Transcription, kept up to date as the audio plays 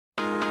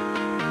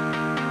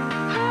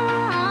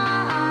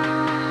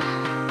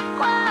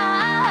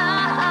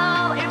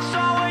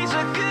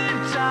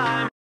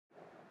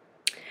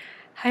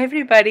Hi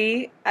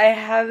everybody. I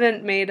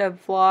haven't made a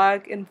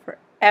vlog in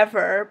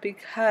forever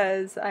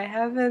because I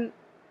haven't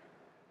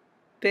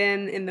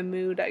been in the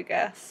mood, I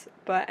guess.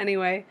 But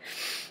anyway,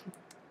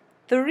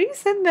 the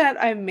reason that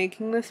I'm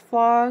making this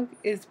vlog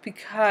is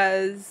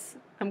because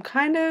I'm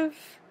kind of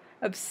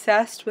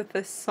obsessed with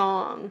a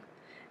song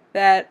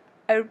that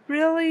I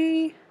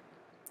really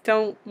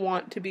don't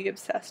want to be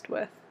obsessed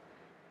with.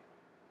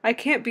 I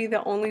can't be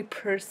the only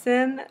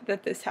person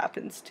that this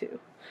happens to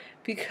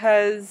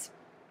because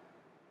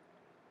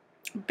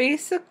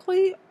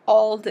basically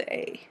all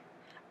day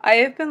I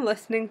have been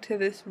listening to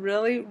this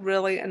really,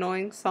 really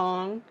annoying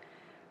song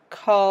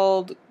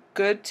called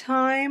Good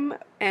Time,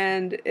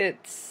 and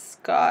it's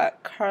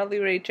got Carly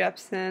Rae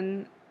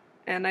Jepsen,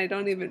 and I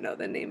don't even know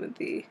the name of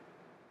the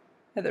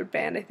other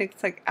band. I think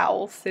it's like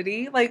Owl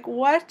City. Like,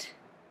 what?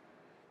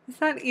 It's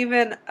not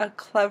even a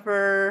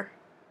clever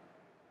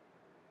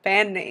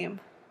band name,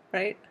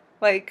 right?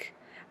 Like,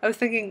 I was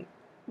thinking,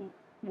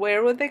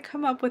 where would they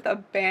come up with a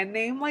band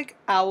name like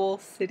Owl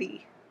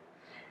City?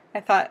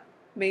 I thought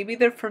maybe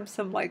they're from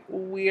some like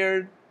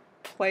weird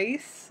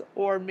place,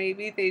 or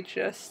maybe they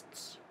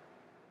just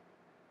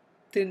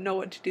didn't know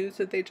what to do,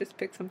 so they just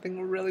picked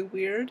something really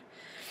weird.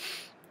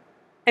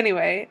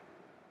 Anyway,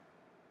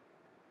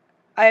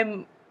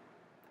 I'm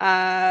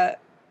uh,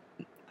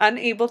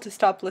 unable to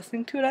stop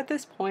listening to it at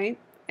this point,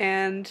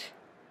 and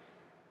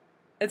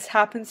it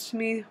happens to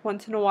me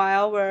once in a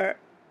while where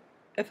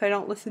if I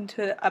don't listen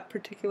to a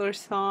particular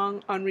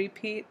song on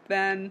repeat,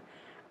 then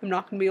I'm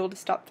not going to be able to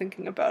stop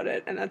thinking about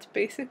it. And that's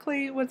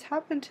basically what's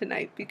happened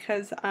tonight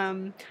because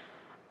I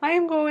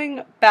am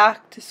going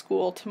back to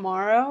school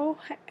tomorrow,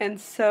 and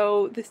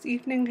so this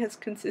evening has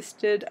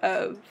consisted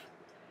of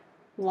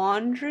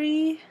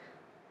laundry,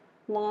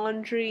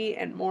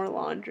 and more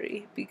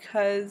laundry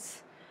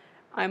because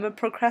I'm a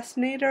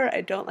procrastinator.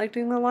 I don't like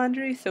doing the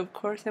laundry, so of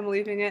course I'm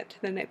leaving it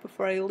to the night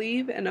before I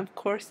leave, and of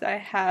course I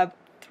have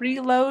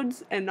 3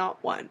 loads and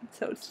not one,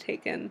 so it's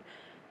taken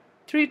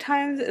 3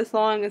 times as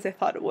long as I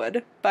thought it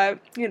would, but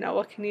you know,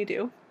 what can you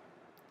do?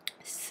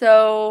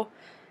 So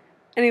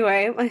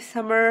anyway, my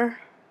summer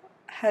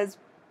has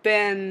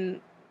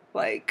been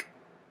like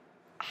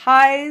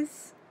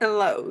highs and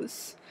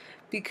lows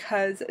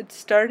because it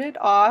started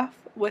off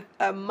with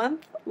a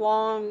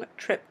month-long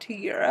trip to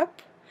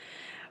Europe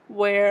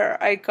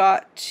where I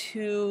got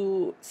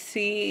to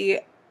see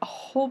a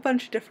whole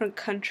bunch of different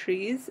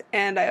countries,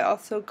 and I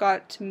also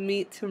got to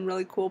meet some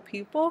really cool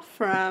people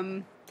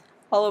from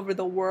all over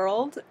the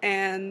world,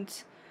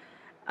 and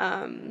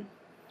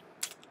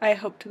I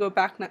hope to go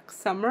back next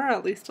summer,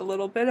 at least a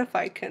little bit, if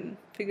I can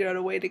figure out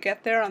a way to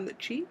get there on the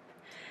cheap,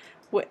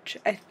 which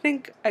I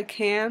think I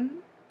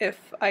can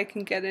if I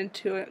can get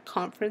into a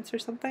conference or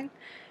something,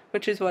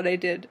 which is what I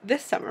did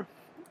this summer.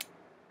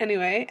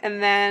 Anyway,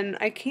 and then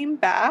I came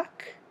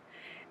back,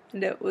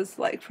 and it was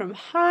like from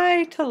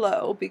high to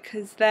low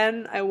because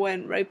then I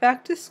went right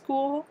back to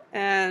school,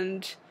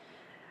 and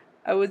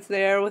I was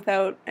there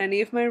without any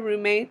of my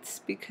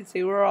roommates because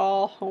they were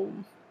all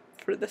home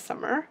for the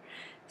summer.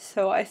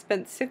 So I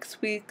spent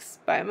 6 weeks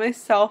by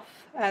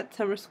myself at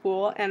summer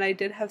school, and I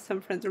did have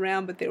some friends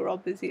around, but they were all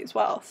busy as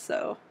well.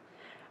 So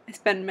I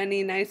spent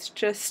many nights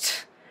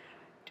just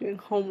doing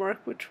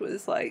homework, which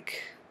was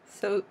like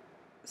so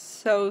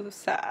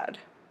sad.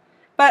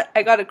 But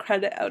I got a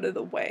credit out of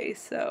the way,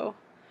 so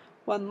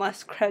one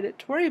less credit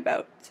to worry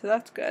about, so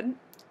that's good.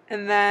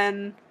 And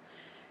then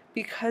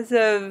because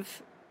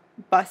of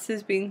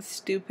buses being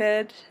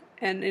stupid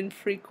and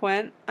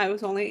infrequent, I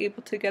was only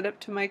able to get up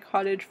to my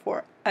cottage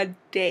for a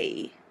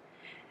day.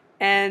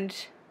 And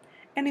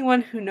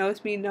anyone who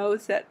knows me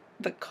knows that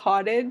the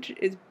cottage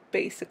is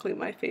basically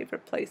my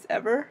favorite place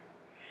ever.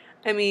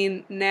 I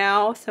mean,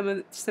 now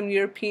some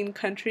European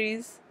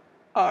countries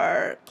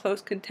are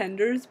close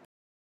contenders,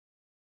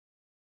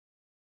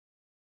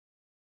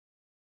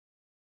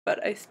 but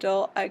I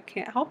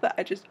can't help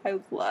it. I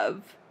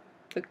love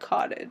the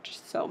cottage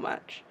so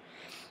much.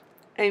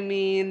 I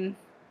mean,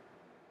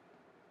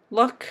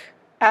 look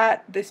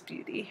at this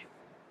beauty.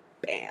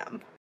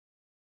 Bam.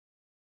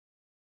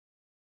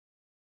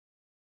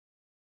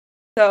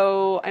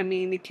 So, I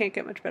mean, you can't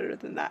get much better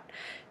than that.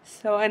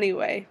 So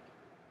anyway,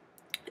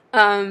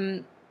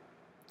 I'm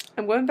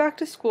going back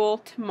to school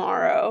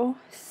tomorrow.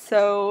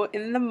 So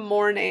in the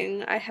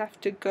morning, I have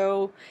to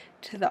go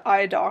to the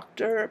eye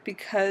doctor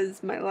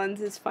because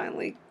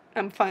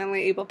I'm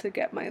finally able to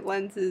get my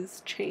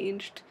lenses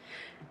changed,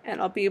 and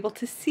I'll be able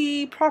to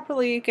see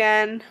properly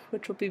again,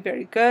 which will be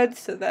very good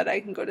so that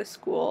I can go to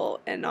school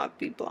and not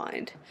be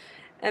blind.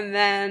 And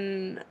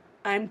then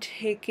I'm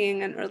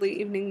taking an early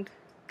evening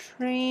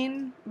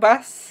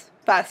bus.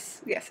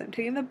 Yes, I'm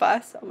taking the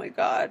bus. Oh my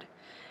god.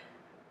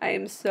 I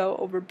am so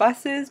over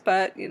buses,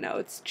 but you know,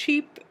 it's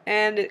cheap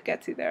and it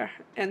gets you there.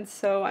 And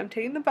so I'm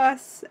taking the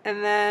bus,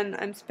 and then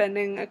I'm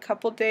spending a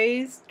couple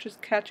days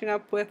just catching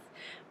up with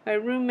my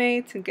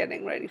roommates and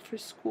getting ready for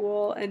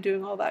school and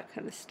doing all that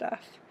kind of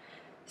stuff.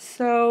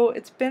 So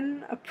it's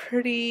been a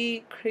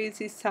pretty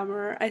crazy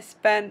summer. I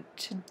spent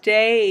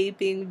today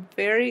being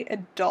very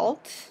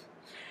adult.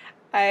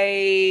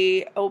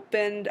 I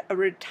opened a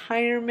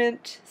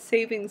retirement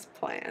savings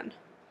plan.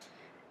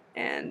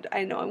 And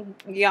I know I'm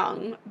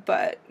young,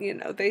 but you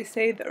know, they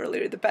say the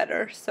earlier the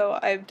better. So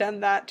I've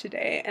done that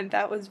today, and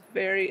that was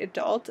very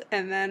adult.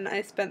 And then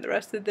I spent the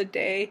rest of the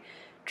day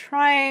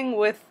trying,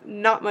 with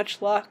not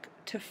much luck,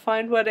 to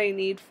find what I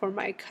need for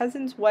my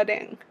cousin's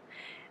wedding.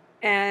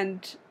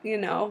 And, you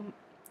know,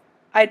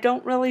 I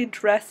don't really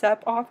dress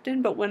up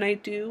often, but when I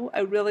do,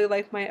 I really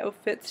like my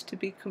outfits to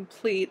be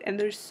complete. And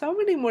there's so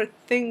many more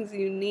things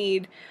you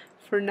need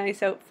for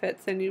nice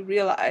outfits than you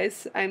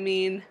realize. I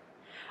mean,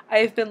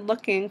 I've been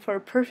looking for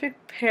a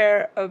perfect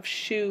pair of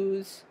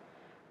shoes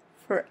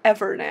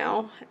forever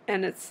now,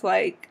 and it's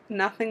like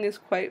nothing is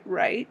quite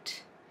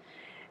right.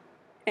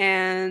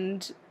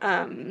 And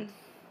I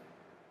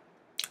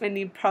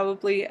need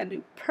probably a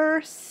new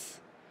purse,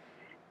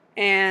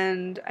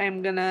 and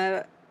I'm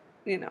gonna,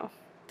 you know,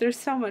 there's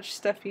so much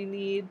stuff you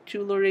need,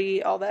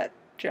 jewelry, all that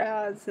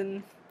jazz,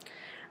 and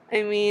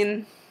I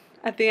mean,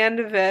 at the end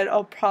of it,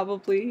 I'll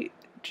probably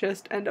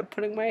just end up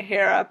putting my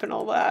hair up and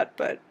all that,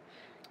 but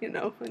you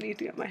know, I need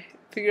to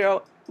figure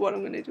out what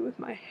I'm going to do with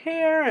my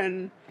hair,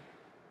 and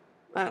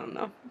I don't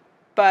know.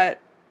 But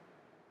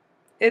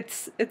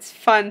it's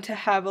fun to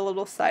have a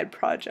little side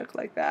project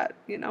like that,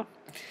 you know.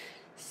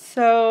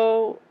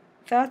 So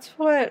that's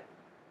what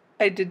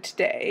I did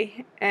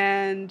today,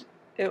 and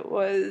it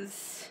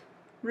was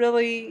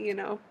really, you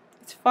know,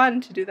 it's fun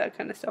to do that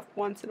kind of stuff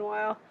once in a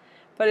while,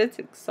 but it's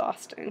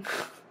exhausting.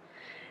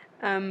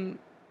 um,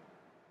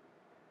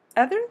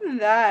 Other than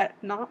that,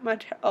 not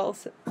much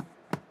else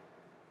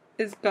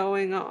is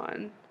going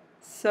on.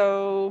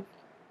 So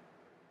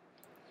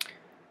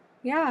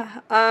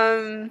yeah,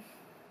 I'm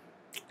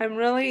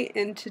really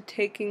into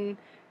taking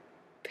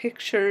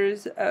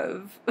pictures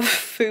of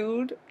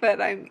food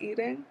that I'm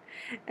eating,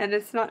 and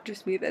it's not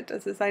just me that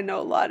does this. I know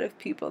a lot of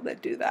people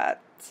that do that,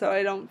 so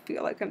I don't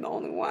feel like I'm the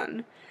only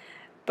one.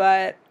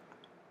 But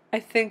I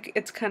think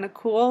it's kind of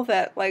cool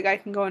that like I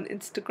can go on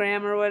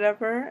Instagram or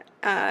whatever.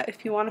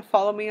 If you want to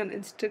follow me on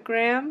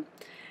Instagram,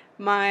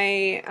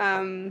 my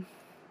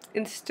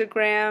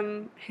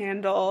Instagram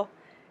handle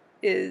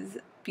is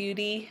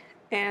Beauty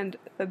and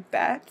the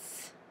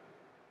Bets,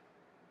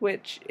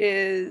 which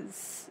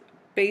is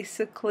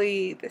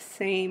basically the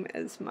same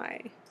as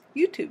my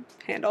YouTube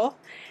handle.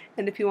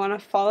 And if you want to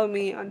follow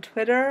me on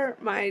Twitter,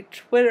 my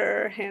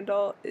Twitter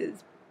handle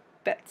is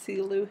Betsy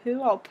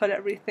Luhu. I'll put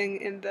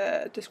everything in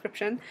the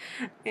description.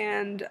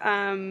 And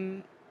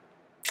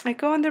I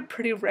go on there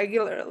pretty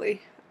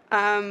regularly.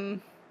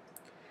 I'm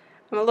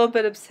a little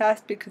bit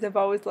obsessed because I've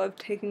always loved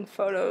taking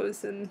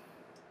photos, and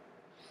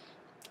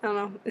I don't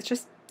know, it's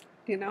just,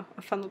 you know,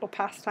 a fun little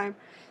pastime.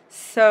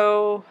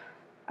 So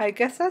I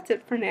guess that's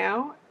it for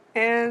now,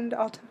 and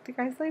I'll talk to you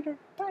guys later.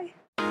 Bye.